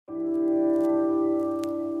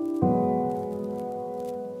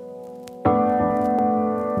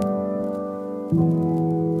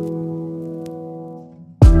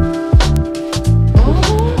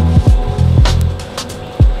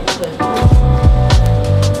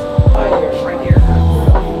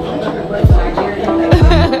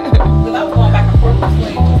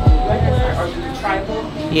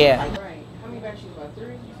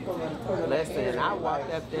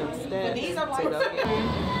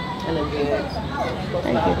And a good.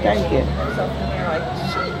 Thank you, thank you.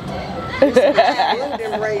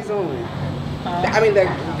 Them braids on. I mean, the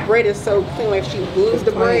braid is so clean. Like she glues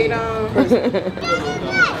the braid on.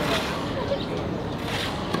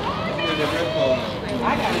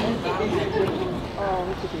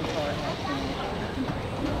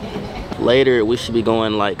 Later, we should be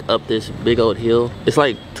going like up this big old hill. It's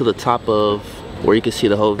like to the top of where you can see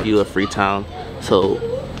the whole view of Freetown. So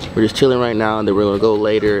we're just chilling right now, and then we're gonna go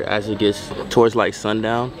later as it gets towards like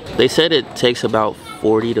sundown. They said it takes about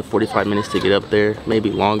 40 to 45 minutes to get up there,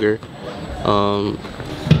 maybe longer.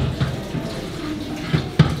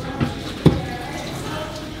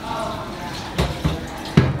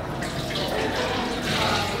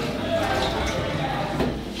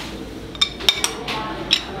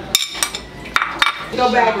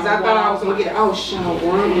 Go back because I thought I was gonna get it. Oh,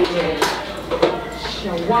 shawarma.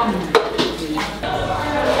 Shawarma.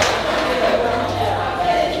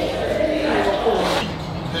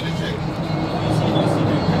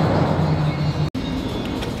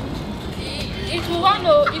 It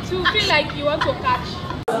will feel like you want to catch.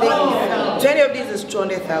 20 of these is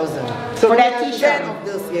 200,000. So for that 10 of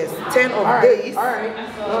those, yes. 10 of these. All right.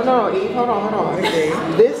 No, Eve, hold on. Okay.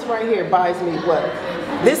 This right here buys me what?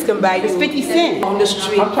 This can buy you. It's 50 cents. On the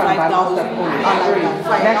street, I'm trying to buy $5. stuff on it.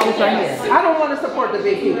 That's this right here. I don't want to support the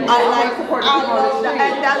big people. I want to support the people on the street.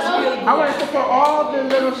 And that's really I want to support all the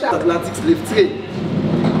little shops. Atlantic slave trade.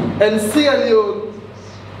 And Sierra Leone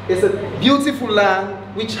is a beautiful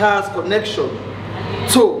land which has connection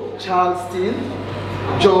to Charleston,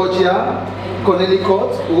 Georgia,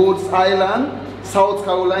 Connecticut, Rhode Island, South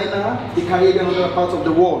Carolina, the Caribbean, and other parts of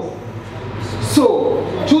the world. So,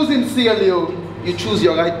 choosing Sierra Leone, you choose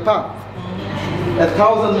your right path.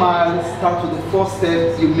 1,000 miles starts with the first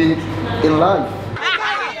step you make in life.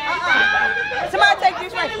 Somebody take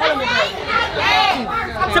this right.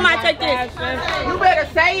 Somebody take this. You better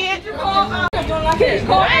say it.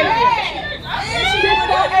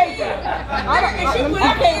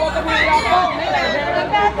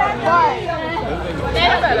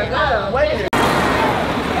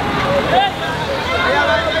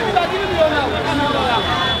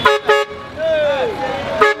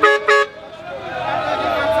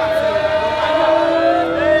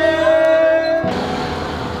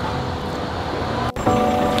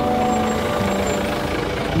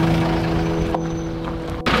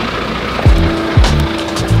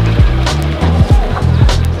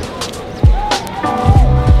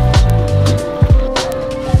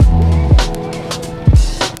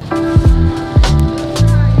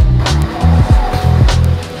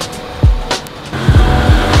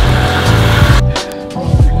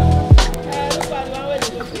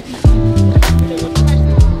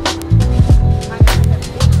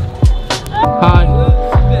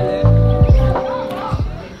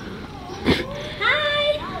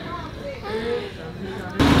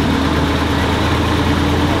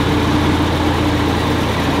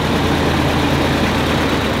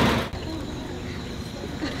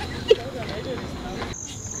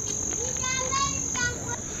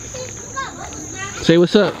 Say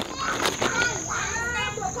what's up.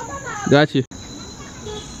 Got you.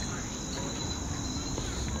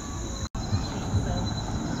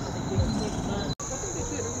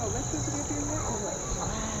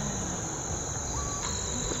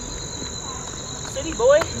 City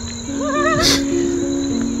boy.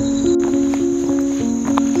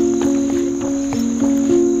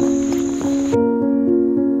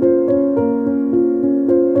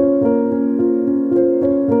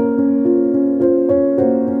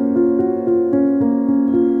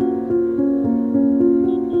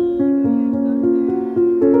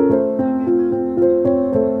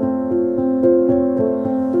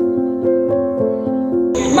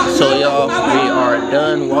 So y'all, we are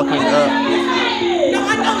done walking up. No,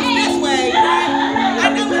 I know it's this way, right? I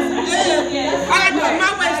know it's I do it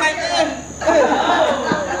my way, it's like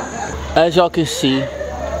As y'all can see,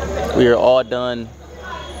 we are all done.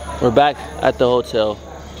 We're back at the hotel.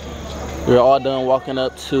 We're all done walking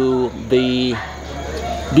up to the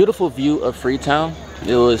beautiful view of Freetown.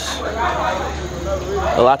 It was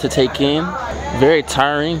a lot to take in. Very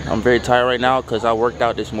tiring. I'm very tired right now because I worked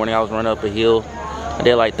out this morning. I was running up a hill. I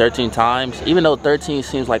did like 13 times. Even though 13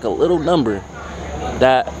 seems like a little number,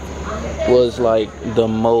 that was like the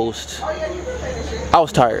most. I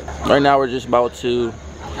was tired. Right now we're just about to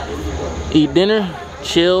eat dinner,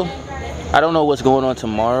 chill. I don't know what's going on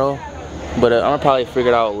tomorrow, but I'm gonna probably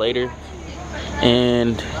figure it out later.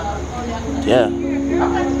 And yeah.